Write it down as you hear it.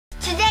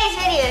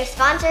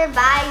sponsored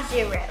by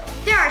Zero.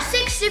 There are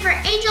 6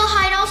 different angel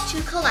hideouts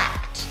to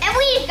collect. And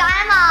we've got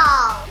them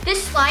all.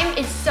 This slime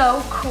is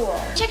so cool.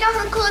 Check out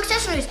her cool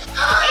accessories. It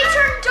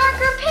turned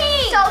darker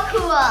pink. So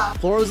cool.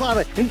 Floor is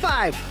lava in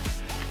 5,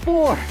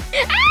 4.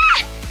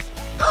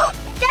 Ah!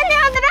 Down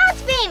there on the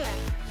bounce beam.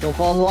 Don't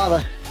fall in the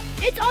lava.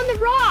 It's on the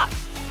rock.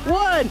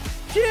 1,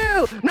 2.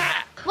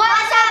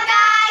 What's up,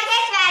 guys?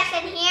 It's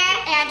Madison here.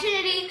 And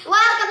Trinity.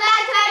 Welcome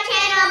back to our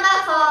channel.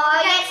 Before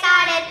we get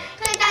started,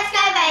 click that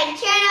subscribe button,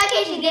 share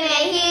notifications, give me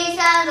a huge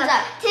thumbs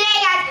up. Today,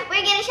 guys,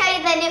 we're going to show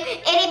you the new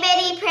itty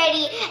bitty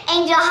pretty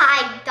angel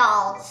hide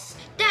dolls.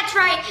 That's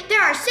right.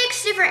 There are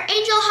 6 different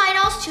angel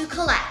hideouts to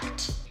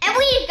collect. And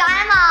we've got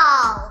them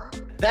all.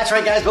 That's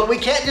right, guys, but we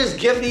can't just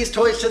give these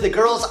toys to the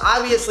girls.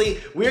 Obviously,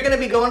 we're gonna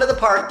be going to the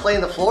park,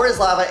 playing The Floor is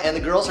Lava, and the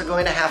girls are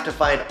going to have to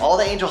find all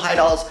the angel hide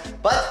dolls,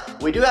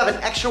 but we do have an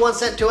extra one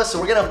sent to us,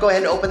 so we're gonna go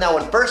ahead and open that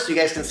one first so you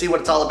guys can see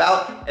what it's all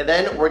about, and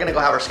then we're gonna go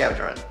have our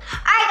scavenger hunt. All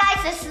right,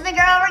 guys, this is the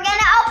girl we're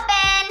gonna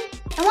open.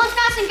 And once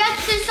Madison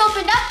gets this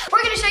opened up,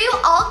 we're gonna show you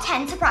all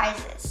 10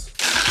 surprises.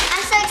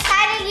 I'm so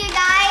excited, you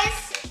guys.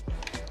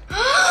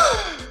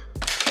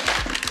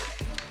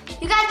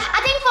 You guys, I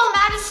think while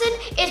Madison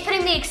is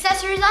putting the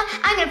accessories on,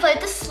 I'm gonna play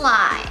with the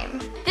slime.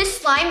 This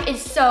slime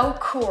is so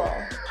cool.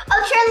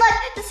 Oh, Trin,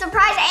 look, the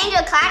surprise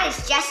angel cloud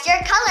is just your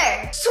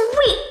color.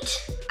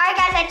 Sweet! All right,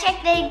 guys, I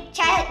checked the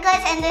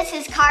checklist, and this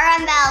is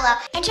Caramella.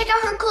 And check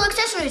out her cool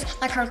accessories,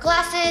 like her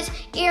glasses,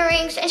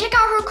 earrings, and check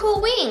out her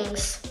cool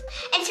wings.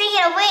 And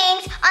speaking of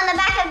wings, on the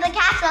back of the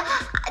capsule,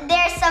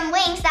 there's some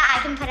wings that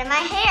I can put in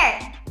my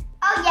hair.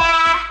 Oh,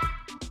 yeah.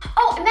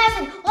 Oh, and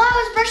Madison, while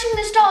I was brushing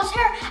this doll's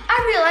hair,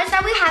 I realized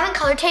that we haven't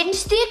color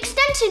changed the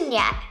extension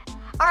yet.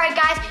 All right,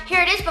 guys,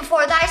 here it is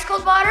before the ice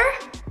cold water.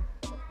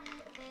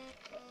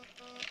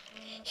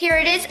 Here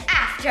it is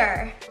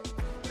after.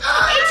 It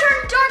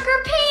turned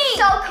darker pink.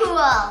 So cool.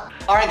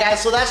 All right,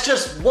 guys, so that's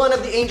just one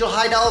of the angel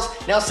hide dolls.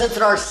 Now, since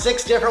there are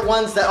 6 different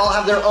ones that all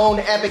have their own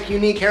epic,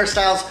 unique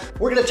hairstyles,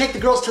 we're gonna take the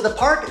girls to the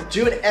park,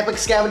 do an epic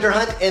scavenger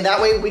hunt, and that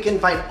way we can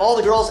find all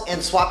the girls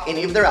and swap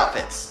any of their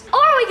outfits.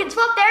 Or we can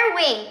swap their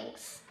wings.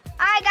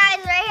 All right, guys,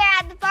 we're here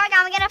at the park.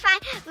 I'm gonna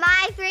find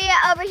my 3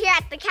 over here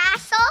at the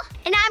castle.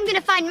 And I'm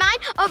gonna find mine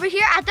over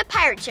here at the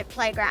pirate ship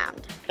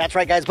playground. That's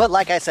right, guys, but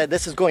like I said,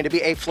 this is going to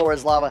be a Floor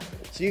is Lava,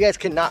 so you guys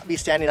cannot be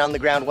standing on the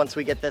ground once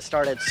we get this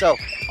started. So,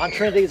 on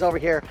Trinity's over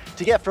here,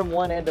 to get from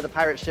one end of the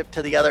pirate ship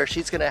to the other,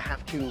 she's gonna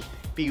have to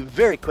be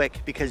very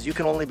quick because you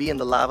can only be in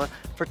the lava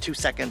for 2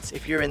 seconds.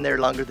 If you're in there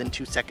longer than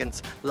 2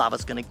 seconds,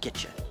 lava's gonna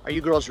get you. Are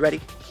you girls ready?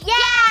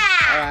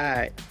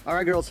 Yeah! All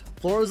right, girls,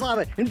 Floor is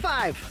Lava in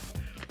 5,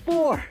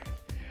 4,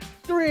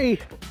 3,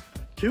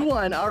 2,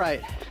 1. All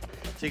right.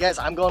 So you guys,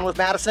 I'm going with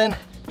Madison.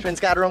 Trin's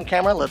got her own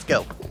camera. Let's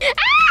go.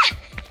 Ah!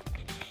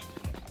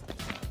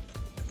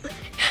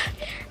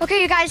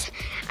 Okay, you guys,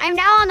 I'm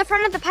now on the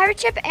front of the pirate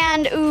ship,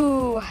 and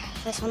ooh,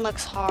 this one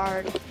looks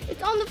hard.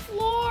 It's on the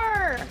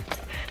floor.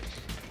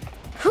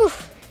 Whew,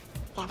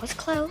 that was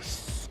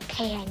close.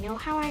 Okay, I know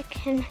how I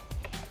can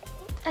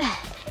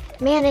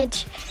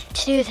manage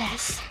to do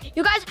this.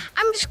 You guys,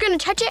 I'm just gonna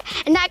touch it,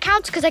 and that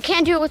counts because I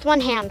can't do it with one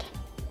hand.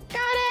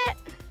 Got it.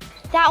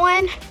 That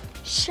one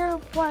sure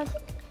was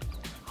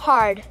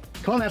hard.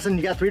 Come on, Madison,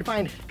 you got 3 to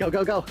find. Go,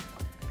 go, go.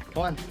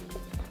 Come on.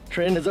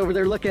 Trin is over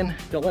there looking.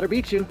 Don't let her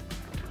beat you.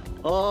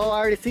 Oh, I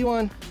already see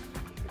one.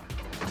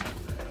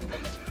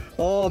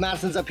 Oh,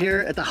 Madison's up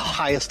here at the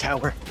highest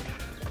tower.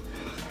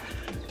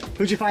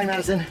 Who'd you find,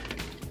 Madison?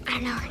 I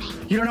don't know her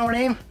name. You don't know her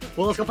name?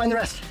 Well, let's go find the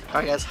rest.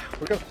 All right, guys,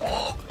 we're going.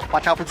 Oh,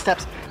 watch out for the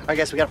steps. All right,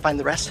 guys, we gotta find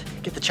the rest.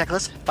 Get the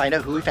checklist, find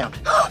out who we found.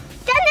 Down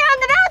there on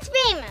the bounce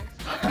beam.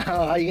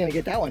 How are you gonna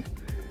get that one?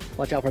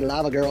 Watch out for the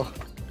lava girl.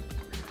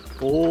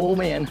 Oh,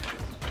 man.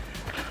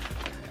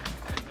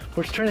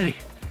 Where's Trinity?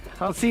 I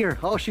don't see her.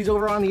 Oh, she's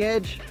over on the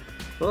edge.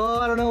 Oh,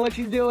 I don't know what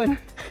she's doing.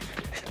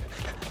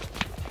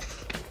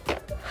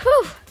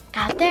 Whew,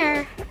 got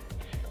there.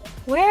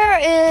 Where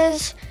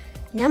is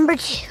number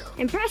 2?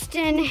 And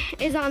Preston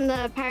is on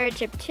the pirate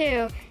ship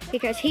too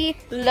because he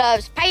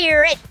loves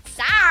pirates.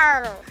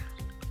 Arr!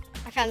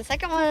 I found the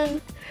second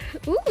one.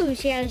 Ooh,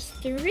 she has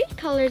 3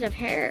 colors of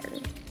hair.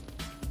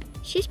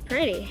 She's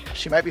pretty.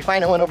 She might be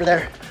finding one over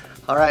there.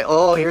 All right,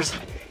 oh, here's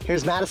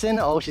Madison.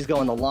 Oh, she's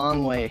going the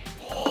long way.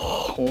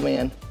 Oh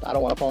man, I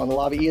don't want to fall in the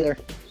lava either.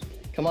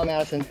 Come on,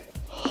 Madison.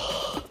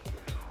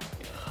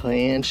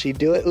 And she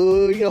do it.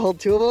 Ooh, you gotta hold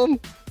 2 of them.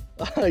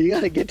 Oh, you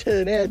gotta get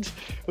to an edge.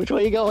 Which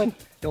way are you going?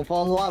 Don't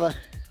fall in the lava.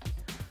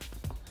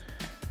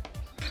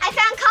 I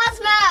found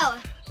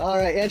Cosmo. All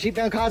right, and she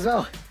found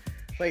Cosmo.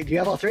 Wait, do you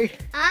have all 3?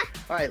 Huh?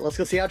 All right, let's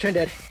go see how Trin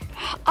did.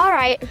 All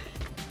right,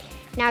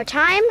 now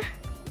time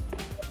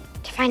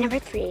to find number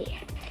 3.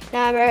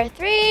 Number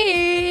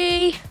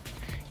 3.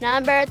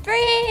 Number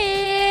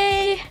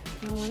 3.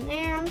 No one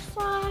there on the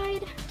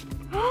side.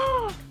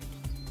 Oh,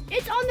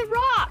 it's on the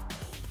rock.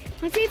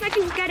 Let's see if I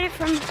can get it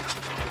from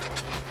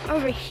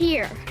over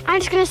here. I'm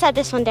just gonna set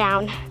this one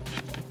down.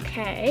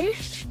 Okay,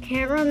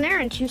 can't run there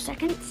in 2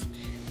 seconds.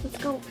 Let's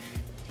go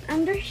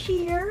under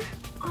here,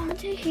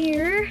 onto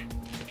here.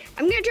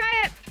 I'm gonna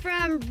try it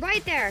from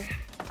right there.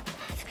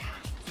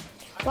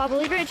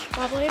 Wobbly bridge,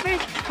 wobbly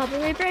bridge,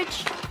 wobbly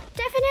bridge.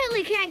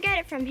 Definitely can't get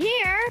it from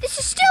here. This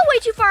is still way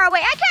too far away.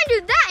 I can't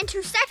do that in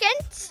 2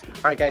 seconds.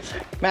 All right, guys.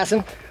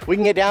 Madison, we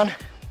can get down.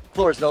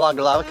 Floor is no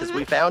longer lava because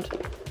we found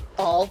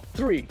all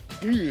 3.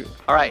 Yeah.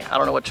 All right, I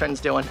don't know what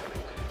Trin's doing.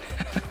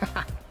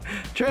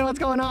 Trin, what's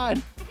going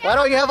on? Why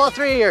don't you have all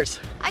 3 of yours?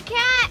 I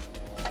can't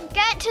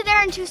get to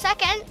there in 2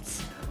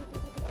 seconds.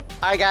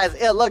 All right, guys,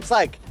 it looks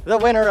like the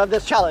winner of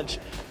this challenge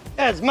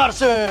is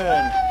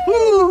Madison.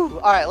 Woo!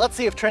 All right, let's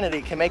see if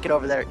Trinity can make it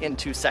over there in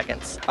 2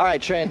 seconds. All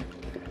right, Trin.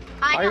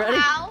 I you know ready?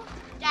 how.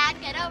 Dad,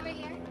 get over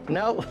here.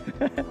 No.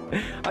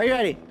 Are you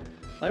ready?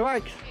 Let it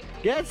work.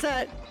 Get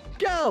set.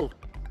 Go.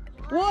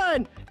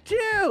 1,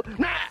 2.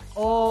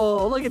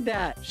 Oh, look at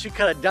that. She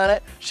could have done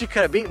it. She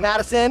could have beat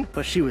Madison,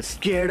 but she was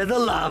scared of the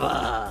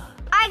lava.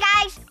 All right,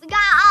 guys, we got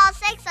all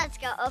 6. Let's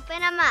go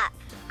open them up.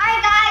 All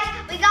right,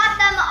 guys, we got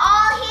them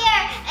all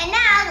here, and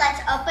now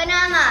let's open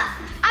them up.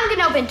 I'm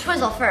gonna open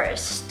Twizzle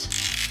first.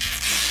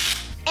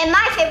 And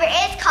my favorite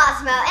is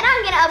Cosmo, and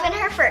I'm gonna open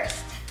her first.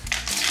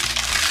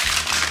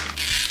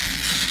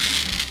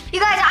 You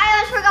guys, I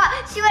almost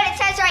forgot. See what it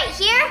says right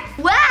here?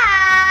 Wow!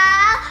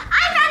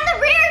 I found the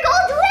rare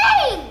gold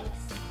wings!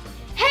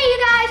 Hey, you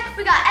guys,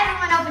 we got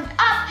everyone opened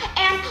up,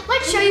 and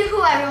let's show you who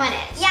everyone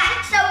is. Yeah,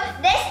 so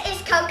this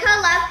is Coco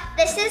Love,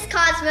 this is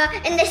Cosmo,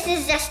 and this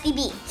is Zesty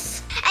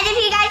Beats. And if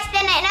you guys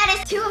didn't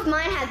notice, 2 of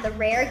mine had the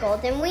rare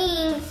golden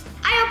wings.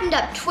 I opened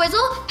up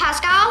Twizzle,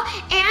 Pascal,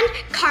 and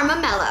Karma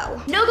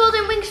Mellow. No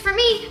golden wings for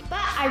me,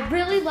 but I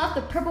really love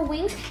the purple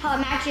wings, how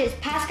it matches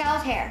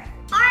Pascal's hair.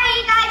 All right,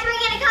 you guys, we're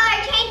gonna color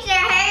change their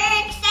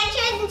hair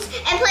extensions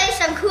and play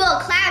some cool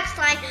cloud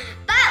slime.